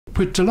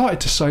we're delighted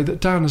to say that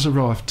Dan has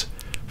arrived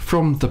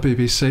from the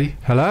BBC.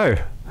 Hello.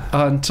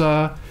 And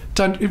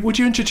Dan, would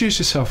you introduce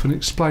yourself and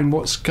explain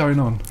what's going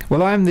on?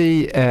 Well, I'm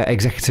the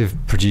executive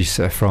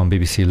producer from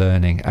BBC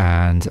Learning,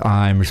 and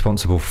I'm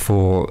responsible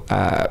for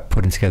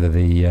putting together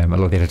a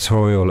lot of the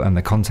editorial and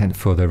the content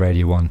for the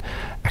Radio 1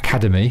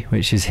 Academy,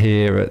 which is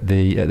here at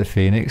the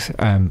Phoenix.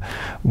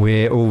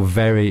 We're all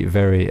very,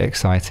 very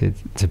excited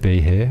to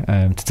be here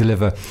to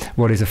deliver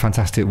what is a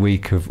fantastic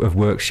week of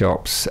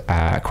workshops,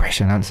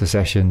 question and answer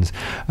sessions,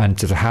 and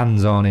just a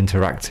hands-on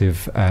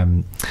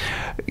interactive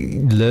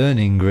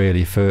learning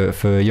really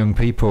for young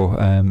people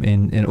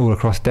in all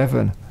across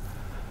Devon.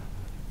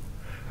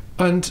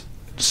 And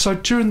so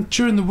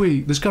during the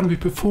week there's going to be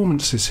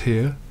performances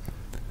here,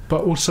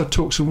 but also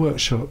talks and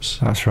workshops.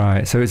 That's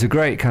right. So it's a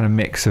great kind of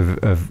mix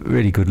of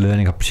really good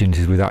learning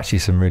opportunities with actually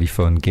some really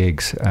fun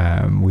gigs.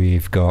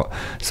 We've got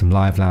some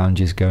live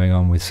lounges going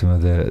on with some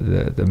of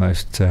the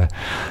most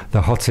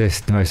the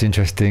hottest, the most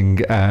interesting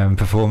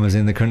performers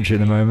in the country at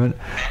the moment,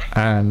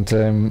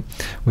 and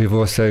we've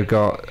also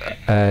got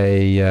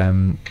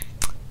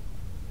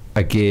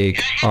a gig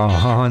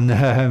on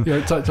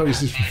don't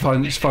use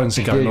his phones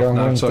are going off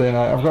now. So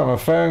I've got my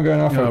phone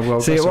going off. Yeah, well,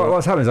 see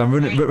what's happening is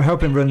I'm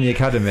helping run the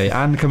academy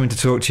and coming to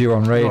talk to you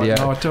on radio. Right,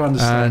 no, I do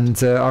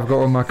understand. And I've got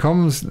all my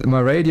comms,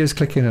 my radio's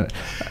clicking.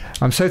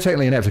 I'm so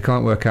technically inept I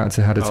can't work out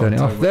how to turn it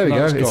off. There we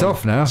go. It's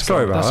off now.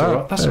 Sorry about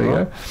that. That's all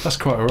right. That's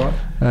quite all right.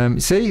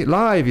 See,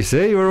 live. You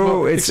see, we're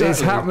all. It's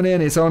happening.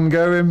 It's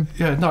ongoing.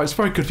 Yeah, no, it's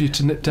very good of you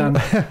to nip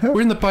down.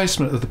 We're in the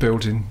basement of the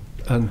building.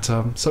 And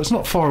so it's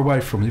not far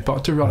away from you, but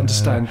I do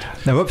understand.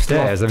 No,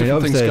 upstairs. I mean,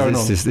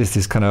 upstairs is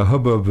this kind of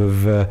hubbub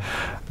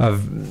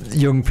of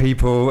young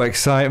people,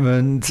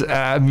 excitement,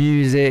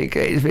 music.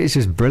 It's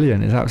just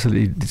brilliant.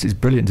 It's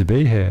brilliant to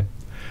be here.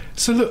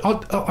 So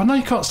look, I know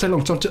you can't stay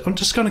long. So I'm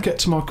just going to get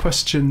to my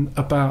question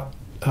about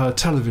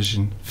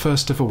television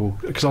first of all,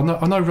 because I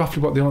know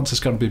roughly what the answer is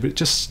going to be, but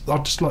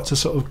I'd just like to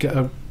sort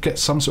of get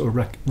some sort of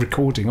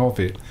recording of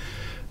it.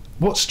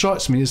 What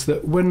strikes me is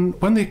that when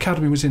the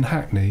Academy was in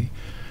Hackney,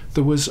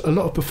 there was a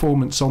lot of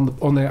performance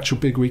on the actual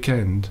big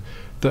weekend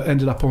that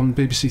ended up on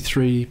BBC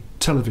Three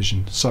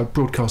television, so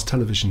broadcast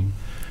television.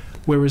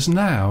 Whereas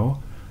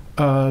now,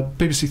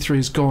 BBC Three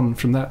has gone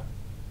from that.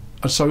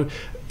 So,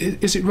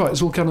 is it right?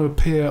 It's all going to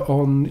appear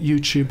on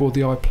YouTube or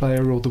the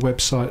iPlayer or the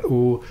website,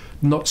 or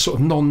not sort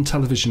of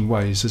non-television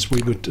ways as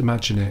we would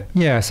imagine it?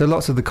 Yeah. So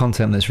lots of the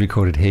content that's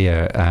recorded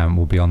here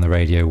will be on the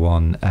Radio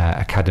 1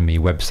 Academy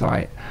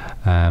website.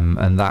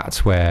 And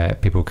that's where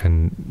people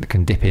can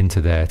dip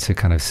into there to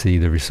kind of see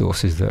the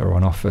resources that are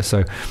on offer.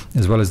 So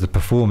as well as the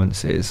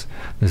performances,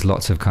 there's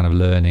lots of kind of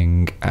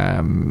learning.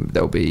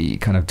 There'll be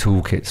kind of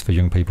toolkits for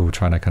young people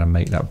trying to kind of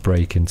make that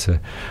break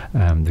into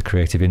the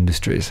creative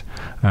industries.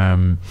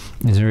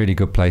 It's a really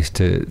good place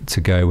to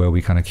go where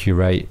we kind of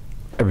curate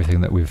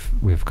everything that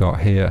we've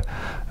got here.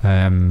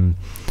 And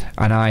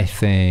I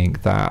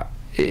think that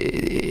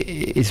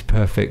it's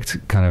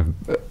perfect kind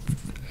of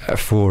a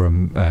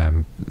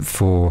forum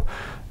for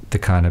the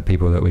kind of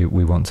people that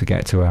we want to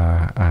get to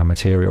our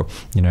material.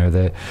 You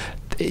know,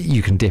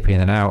 you can dip in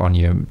and out on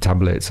your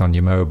tablets, on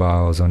your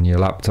mobiles, on your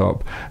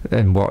laptop,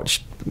 and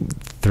watch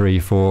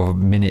 3-4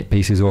 minute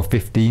pieces or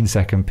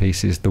 15-second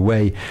pieces. The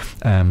way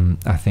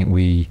I think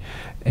we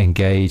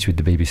engage with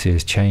the BBC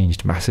has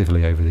changed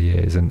massively over the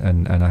years,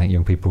 and I think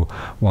young people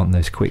want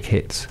those quick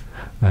hits,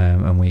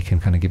 and we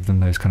can kind of give them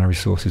those kind of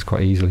resources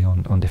quite easily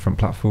on different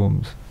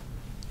platforms.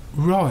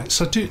 Right.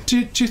 So do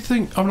you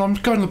think? I mean, I'm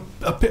going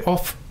a bit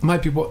off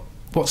maybe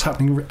what's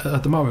happening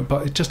at the moment,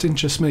 but it just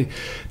interests me.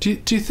 Do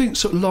you think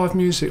sort of live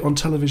music on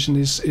television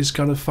is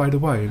going to fade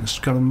away and it's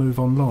going to move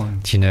online?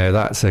 Do you know,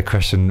 that's a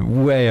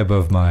question way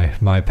above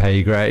my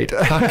pay grade.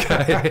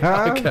 Okay.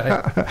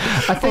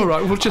 I think, all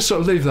right, we'll just sort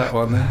of leave that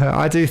one then.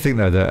 I do think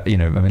though that, you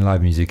know, I mean,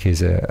 live music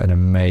is an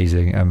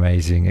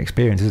amazing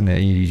experience, isn't it?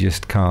 You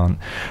just can't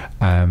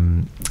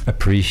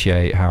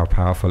appreciate how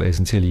powerful it is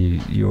until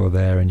you're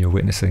there and you're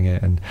witnessing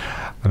it. And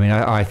I mean,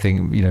 I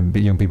think, you know,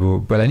 young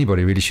people, well,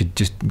 anybody really should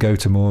just go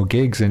to more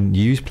gigs and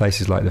use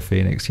places like the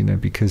Phoenix, you know,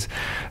 because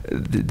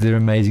they're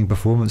amazing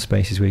performance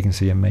spaces where you can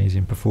see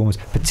amazing performers.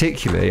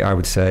 Particularly, I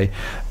would say,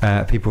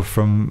 people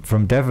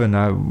from Devon.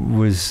 I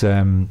was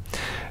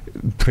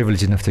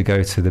privileged enough to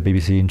go to the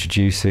BBC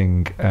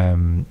Introducing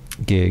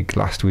gig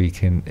last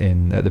week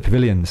in at the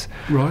Pavilions,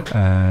 right?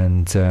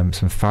 And some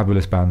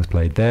fabulous bands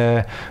played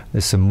there.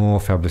 There's some more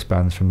fabulous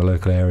bands from the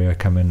local area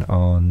coming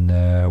on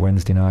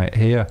Wednesday night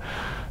here.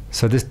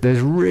 So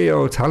there's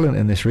real talent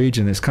in this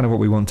region. It's kind of what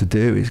we want to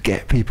do, is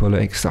get people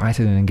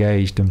excited and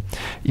engaged, and,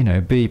 you know,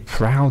 be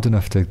proud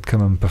enough to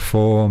come and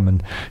perform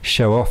and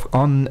show off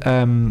on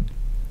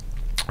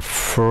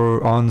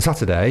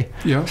Saturday.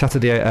 Yeah.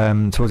 Saturday,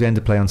 towards the end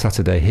of play on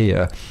Saturday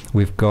here,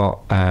 we've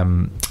got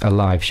a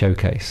live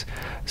showcase.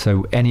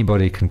 So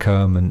anybody can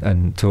come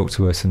and talk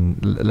to us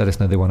and let us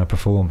know they want to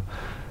perform.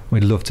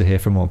 We'd love to hear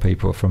from more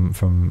people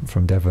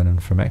from Devon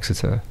and from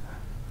Exeter.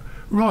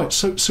 Right.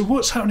 So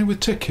what's happening with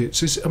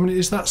tickets?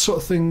 Is that sort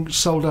of thing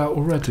sold out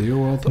already,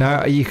 or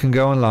No, you can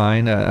go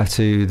online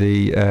to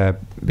the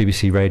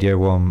BBC Radio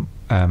 1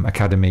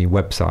 Academy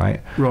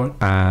website, right,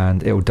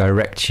 and it will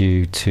direct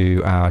you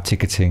to our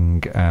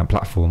ticketing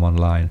platform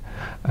online,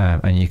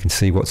 and you can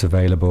see what's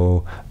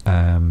available.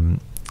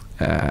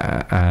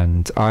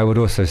 And I would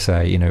also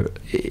say,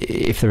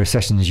 if there are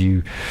sessions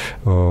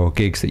or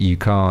gigs that you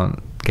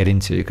can't get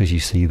into because you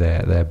see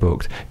they're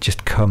booked,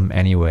 just come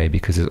anyway,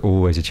 because there's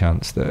always a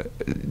chance that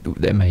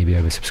they may be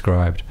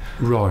oversubscribed.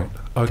 Right.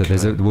 Okay.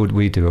 So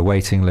we do a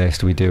waiting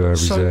list, we do a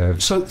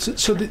reserve. So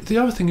the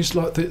other thing is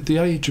like the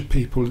age of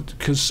people,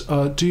 because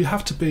do you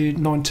have to be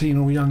 19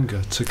 or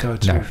younger to go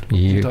to?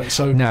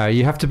 No,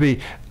 you have to be.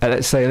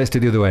 Let's do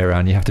the other way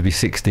around. You have to be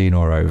 16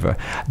 or over.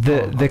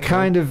 The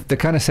kind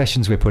of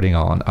sessions we're putting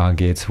on are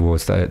geared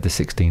towards the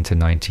 16 to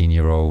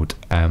 19-year-old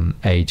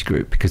age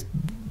group, because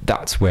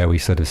that's where we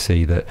sort of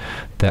see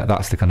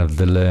that's the kind of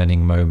the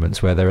learning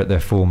moments where they're at their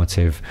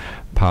formative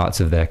parts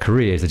of their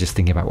careers. They're just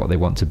thinking about what they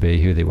want to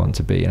be, who they want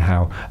to be, and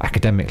how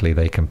academically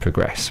they can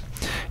progress.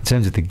 In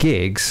terms of the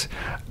gigs,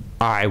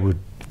 I would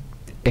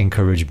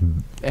encourage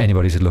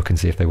anybody to look and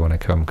see if they want to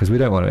come, because we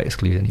don't want to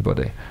exclude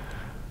anybody.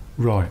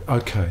 Right.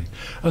 Okay.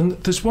 And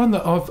there's one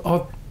that I've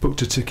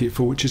booked a ticket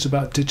for, which is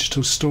about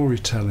digital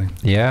storytelling.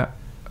 Yeah.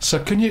 So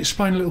can you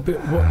explain a little bit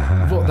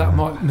what that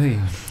might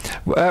mean?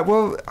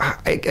 Well,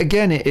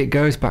 again, it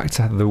goes back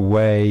to the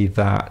way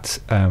that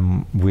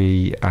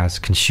we as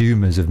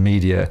consumers of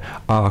media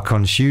are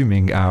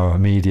consuming our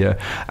media,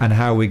 and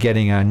how we're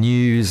getting our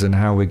news and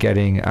how we're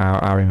getting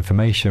our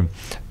information.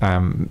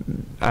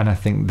 And I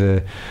think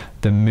the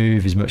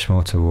move is much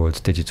more towards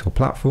digital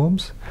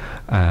platforms.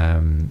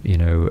 The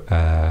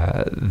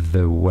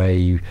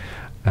way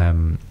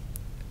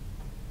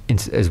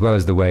as well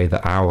as the way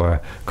that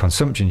our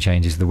consumption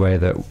changes, the way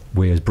that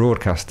we as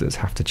broadcasters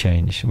have to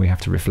change. We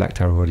have to reflect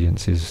our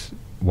audience's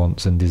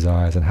wants and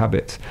desires and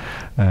habits.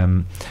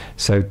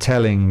 So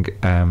telling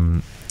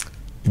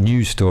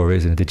news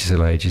stories in a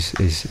digital age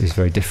is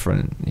very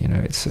different.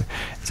 It's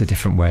a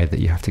different way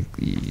that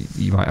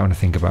you might want to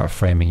think about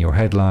framing your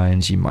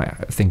headlines. You might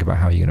think about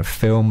how you're going to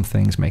film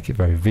things, make it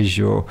very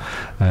visual,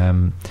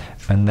 and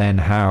then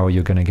how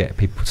you're going to get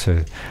people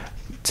to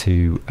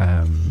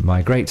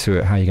migrate to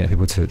it, how you get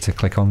people to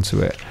click onto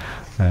it,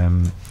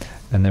 and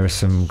there are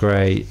some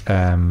great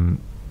kind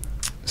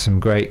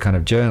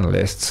of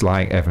journalists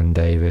like Evan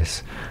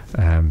Davis,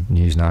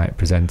 Newsnight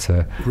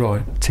presenter,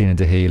 right, Tina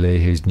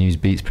Dahealy, who's News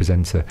Beats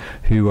presenter,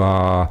 who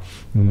are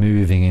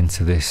moving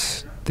into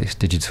this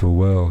digital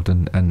world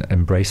and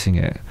embracing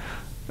it.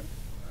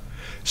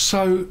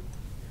 So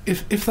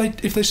if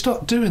they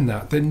start doing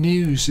that, then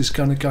news is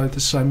going to go the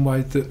same way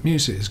that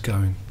music is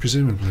going,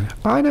 presumably.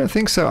 I don't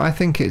think so. I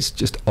think it's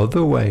just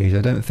other ways.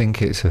 I don't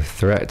think it's a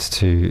threat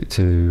to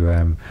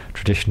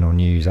traditional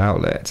news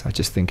outlets. I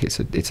just think it's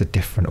a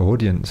different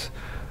audience,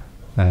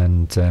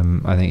 and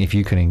I think if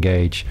you can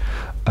engage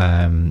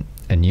a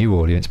new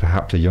audience,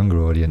 perhaps a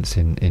younger audience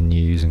in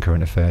news and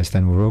current affairs,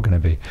 then we're all going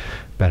to be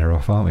better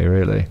off, aren't we?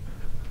 Really?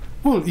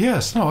 Well,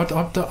 yes. No, I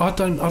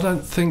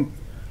don't think.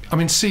 I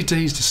mean,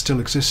 CDs are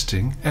still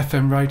existing.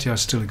 FM radio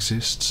still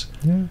exists.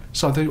 Yeah.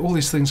 So all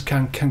these things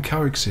can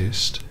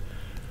coexist.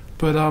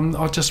 But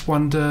I just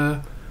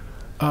wonder.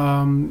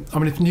 I mean,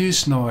 if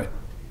Newsnight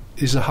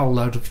is a whole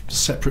load of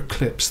separate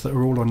clips that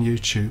are all on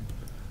YouTube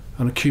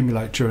and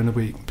accumulate during the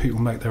week, people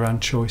make their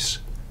own choice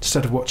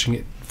instead of watching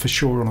it for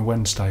sure on a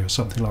Wednesday or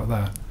something like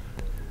that.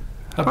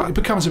 It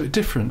becomes a bit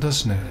different,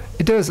 doesn't it?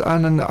 It does,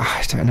 and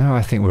I don't know.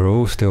 I think we're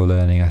all still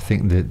learning. I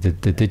think the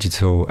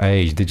digital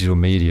age, digital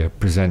media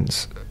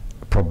presents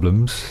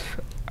problems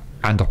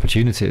and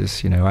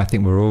opportunities. I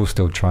think we're all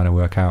still trying to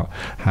work out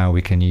how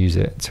we can use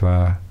it to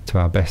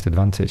our best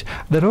advantage.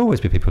 There'll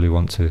always be people who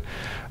want to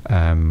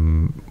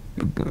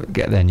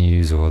get their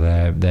news or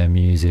their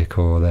music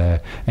or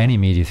any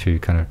media through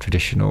kind of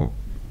traditional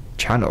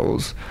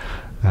channels,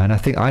 and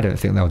I don't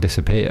think they'll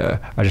disappear.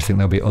 I just think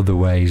there'll be other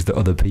ways that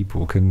other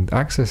people can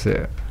access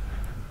it.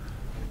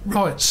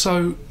 Right.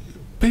 So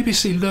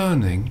BBC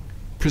Learning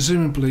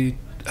presumably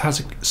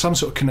has some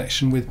sort of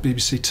connection with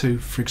BBC Two,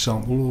 for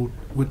example, or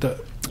would that?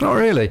 Not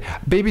really.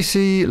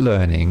 BBC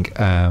Learning,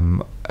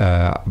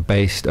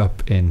 based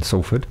up in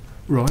Salford.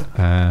 Right.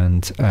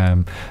 And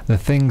the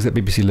things that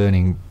BBC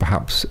Learning,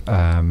 perhaps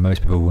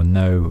most people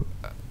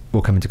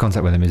will come into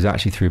contact with them, is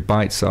actually through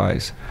Bite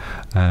Size.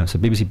 So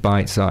BBC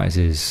Bite Size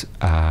is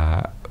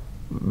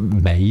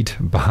made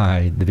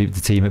by the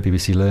team at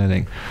BBC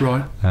Learning.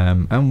 Right.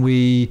 And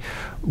we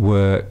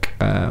work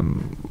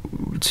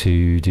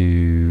to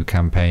do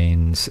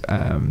campaigns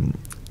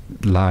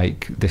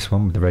like this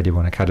one with the Radio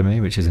 1 Academy,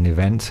 which is an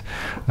event,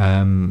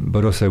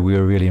 but also we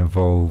were really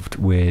involved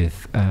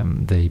with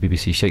the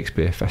BBC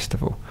Shakespeare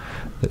Festival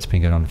that's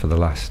been going on for the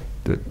last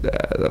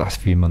the last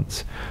few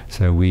months.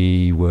 So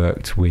we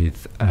worked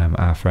with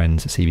our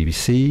friends at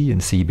CBBC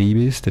and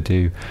CBeebies to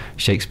do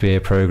Shakespeare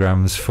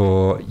programmes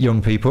for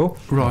young people,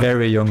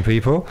 very young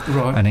people,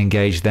 and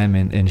engage them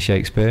in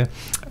Shakespeare.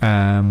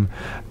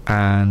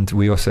 And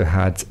we also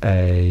had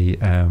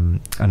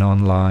an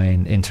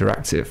online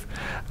interactive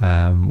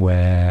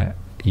where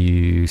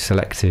you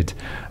selected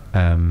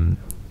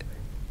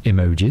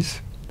emojis.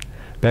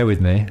 Bear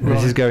with me,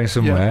 this is going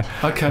somewhere.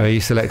 Yeah. Okay. Where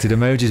you selected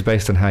emojis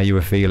based on how you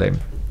were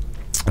feeling,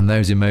 and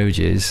those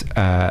emojis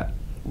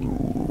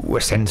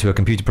were sent to a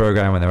computer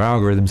program and their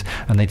algorithms,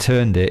 and they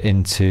turned it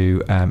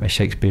into a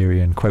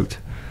Shakespearean quote.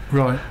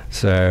 Right.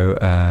 So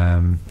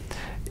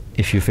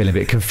if you're feeling a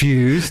bit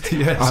confused,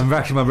 yes. I'm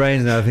racking my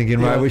brains now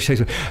thinking, right, which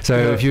Shakespeare?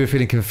 So if you were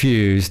feeling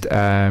confused,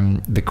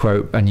 the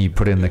quote, and you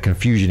put in the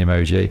confusion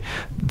emoji,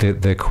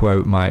 the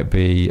quote might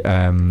be,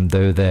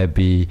 though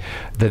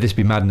this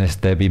be madness,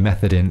 there be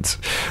method in't.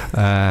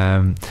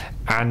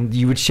 And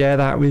you would share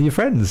that with your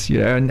friends,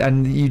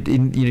 and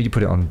you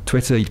put it on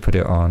Twitter, you put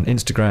it on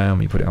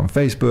Instagram, you put it on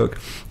Facebook,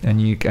 and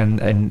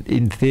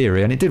in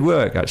theory, and it did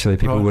work actually.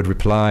 People would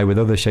reply with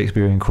other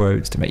Shakespearean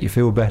quotes to make you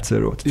feel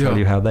better or to tell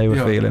you how they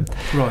were feeling.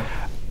 Right.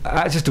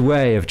 That's just a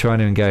way of trying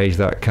to engage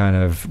that kind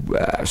of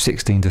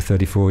 16 to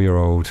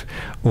 34-year-old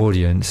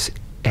audience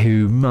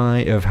who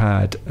might have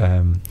had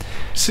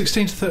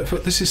 16 to 34.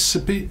 This is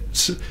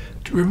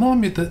remind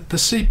me that the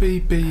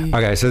CBB.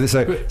 Okay, so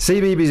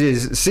CBeebies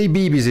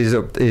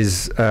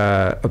is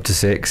up to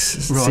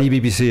 6. Right.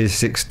 CBBC is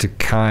 6 to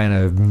kind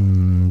of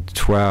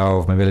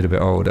 12, maybe a little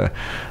bit older,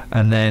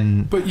 and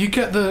then. But you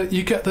get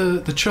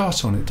the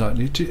chart on it, don't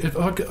you?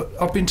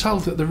 I've been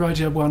told that the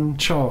Radio 1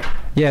 chart.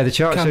 Yeah, the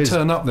chart can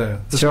turn up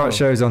there. The chart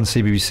shows on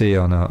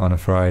CBBC on a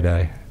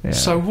Friday. Yeah.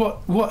 So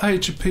what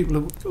age of people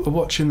are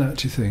watching that?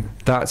 Do you think?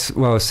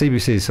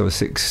 CBBC is sort of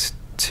 6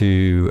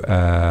 to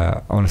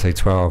I want to say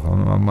 12.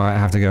 I might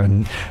have to go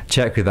and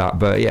check with that,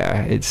 but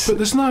yeah, it's. But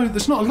there's not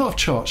a lot of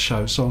chart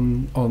shows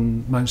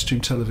on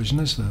mainstream television,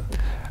 is there?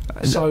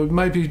 So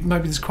maybe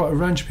there's quite a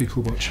range of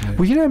people watching it.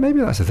 Well,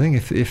 maybe that's the thing.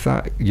 If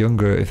that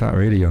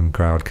really young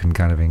crowd can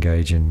kind of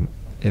engage in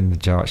the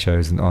chart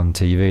shows and on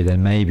TV,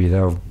 then maybe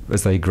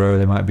as they grow,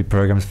 there might be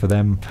programs for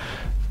them,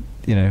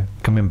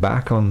 coming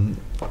back on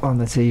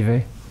the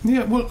TV.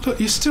 Yeah, well, look,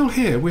 you're still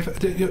here. We've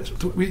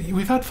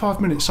had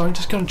 5 minutes, so I'm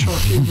just going to try a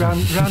few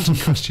random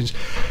questions.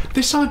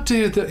 This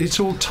idea that it's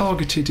all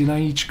targeted in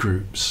age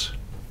groups,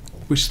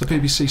 which the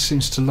BBC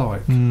seems to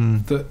like,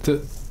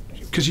 that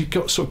because you've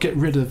got to sort of get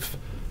rid of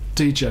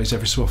DJs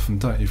every so often,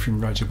 don't you, from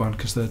Radio 1,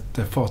 because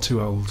they're far too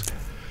old.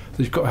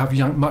 You've got to have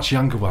much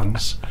younger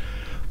ones.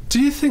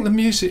 Do you think the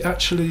music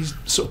actually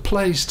sort of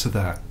plays to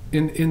that?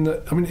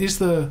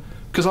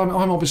 Because I'm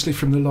obviously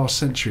from the last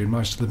century in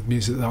most of the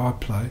music that I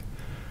play.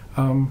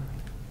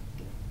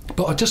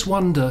 But I just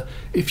wonder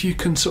if you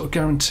can sort of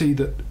guarantee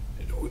that,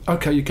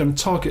 okay, you're going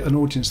to target an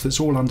audience that's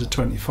all under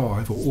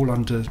 25 or all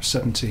under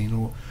 17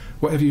 or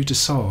whatever you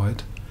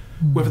decide,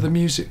 whether the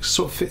music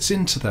sort of fits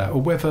into that,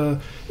 or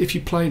whether if you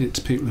played it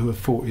to people who are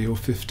 40 or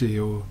 50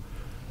 or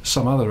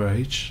some other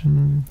age,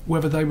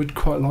 whether they would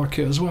quite like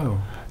it as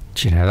well.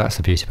 Do you know, that's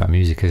the beauty about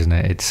music, isn't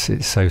it?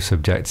 It's so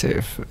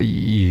subjective. Some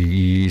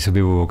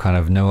people will kind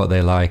of know what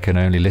they like and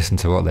only listen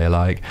to what they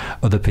like.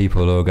 Other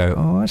people will go,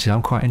 oh, actually,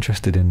 I'm quite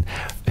interested in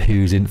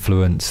who's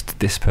influenced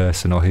this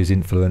person or who's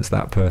influenced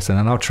that person,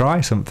 and I'll try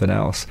something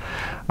else.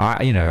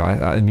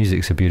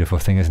 Music's a beautiful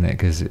thing, isn't it?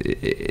 Because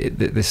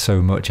there's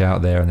so much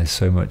out there, and there's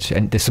so much,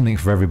 and there's something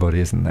for everybody,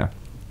 isn't there?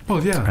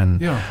 Well, yeah,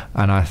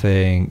 and I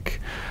think.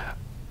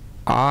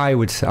 I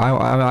would say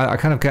I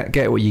kind of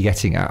get what you're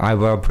getting at.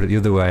 I'll put it the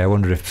other way. I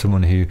wonder if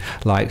someone who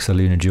likes a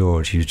Luna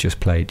George, who's just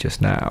played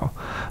just now,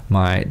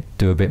 might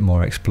do a bit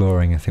more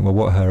exploring and think, well,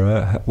 what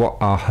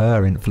are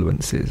her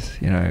influences?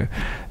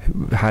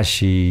 Has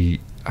she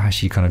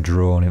kind of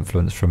drawn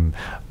influence from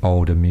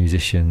older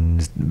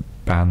musicians,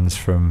 bands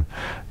from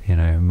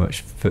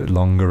much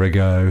longer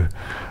ago?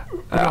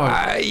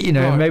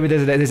 Maybe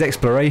there's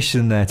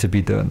exploration there to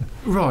be done.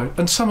 Right,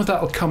 and some of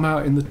that will come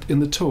out in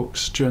the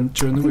talks during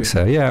the week.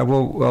 So yeah,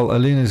 well,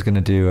 Aluna's going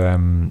to do a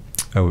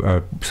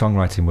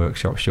songwriting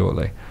workshop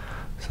shortly,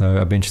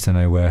 so I'd be interested to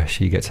know where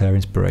she gets her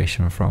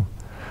inspiration from,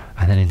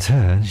 and then in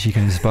turn she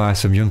can inspire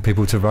some young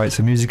people to write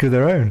some music of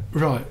their own.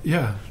 Right.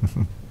 Yeah.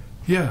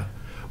 Yeah.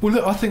 Well,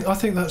 look, I think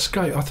that's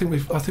great. I think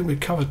we've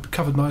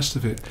covered most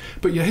of it.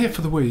 But you're here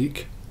for the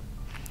week.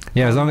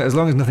 Yeah, as long as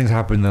nothing's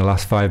happened in the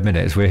last 5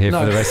 minutes, we're here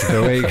for the rest of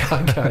the week.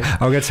 Okay.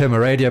 I'll get to turn my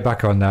radio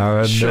back on now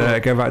and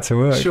go back to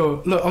work.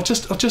 Sure. Look, I'll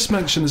just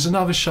mention there's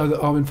another show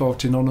that I'm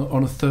involved in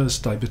on a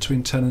Thursday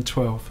between 10 and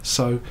 12.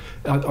 So,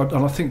 and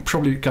I think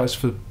probably it goes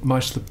for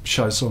most of the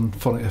shows on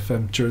Phonic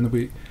FM during the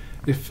week.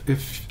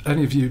 If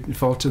any of you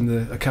involved in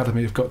the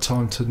Academy have got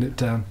time to nip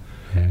down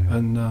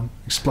and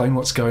explain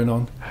what's going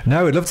on.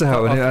 No, we'd love to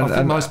help. I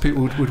think most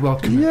people would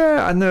welcome it.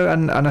 Yeah, I know,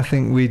 and I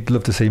think we'd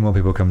love to see more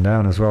people come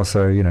down as well.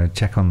 So,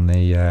 check on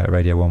the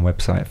Radio 1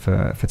 website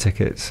for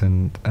tickets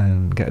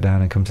and get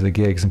down and come to the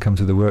gigs and come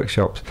to the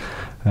workshops.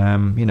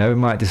 We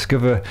might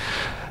discover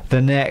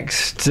the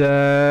next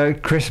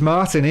Chris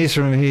Martin. He's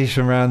from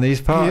around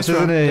these parts,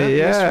 isn't he?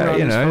 Yeah,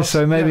 you know.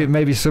 So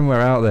maybe somewhere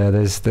out there,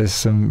 there's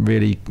some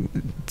really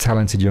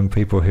talented young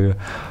people who are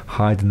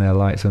hiding their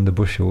lights under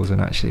bushels,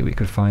 and actually we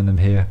could find them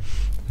here.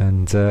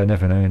 And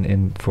never know,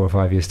 in 4 or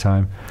 5 years'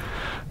 time,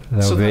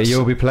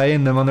 you'll be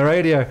playing them on the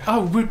radio.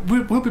 Oh,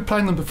 we'll be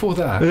playing them before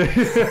that.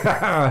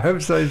 I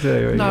hope so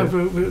too. No,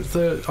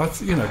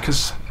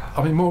 because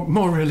I mean,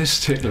 more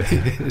realistically,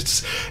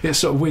 it's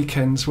sort of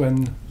weekends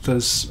when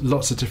there's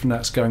lots of different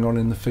acts going on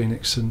in the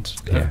Phoenix, and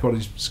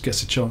everybody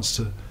gets a chance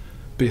to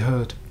be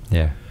heard.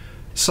 Yeah.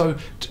 So,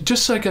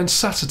 just say again,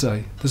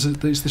 Saturday,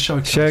 there's the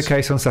showcase.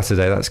 Showcase on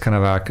Saturday, that's kind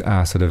of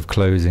our sort of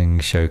closing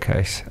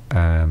showcase.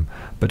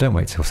 But don't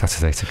wait till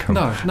Saturday to come.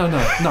 No.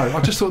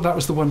 I just thought that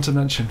was the one to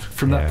mention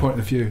from that point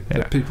of view,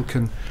 that people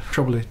can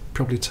probably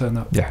turn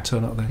up there.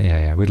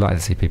 Yeah. We'd like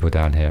to see people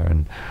down here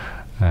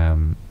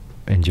and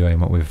enjoying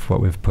what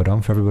we've put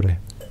on for everybody.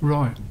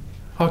 Right.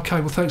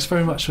 Okay, well, thanks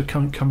very much for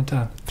coming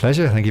down.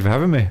 Pleasure, thank you for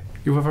having me.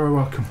 You are very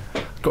welcome.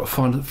 Got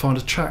to find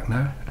a track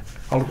now.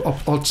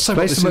 I'll say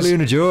play some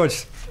Luna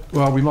George.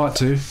 Well, we might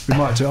do.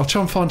 I'll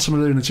try and find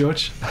some Luna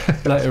George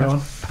later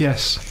on.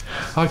 Yes.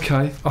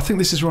 Okay. I think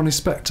this is Ronnie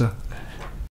Spector.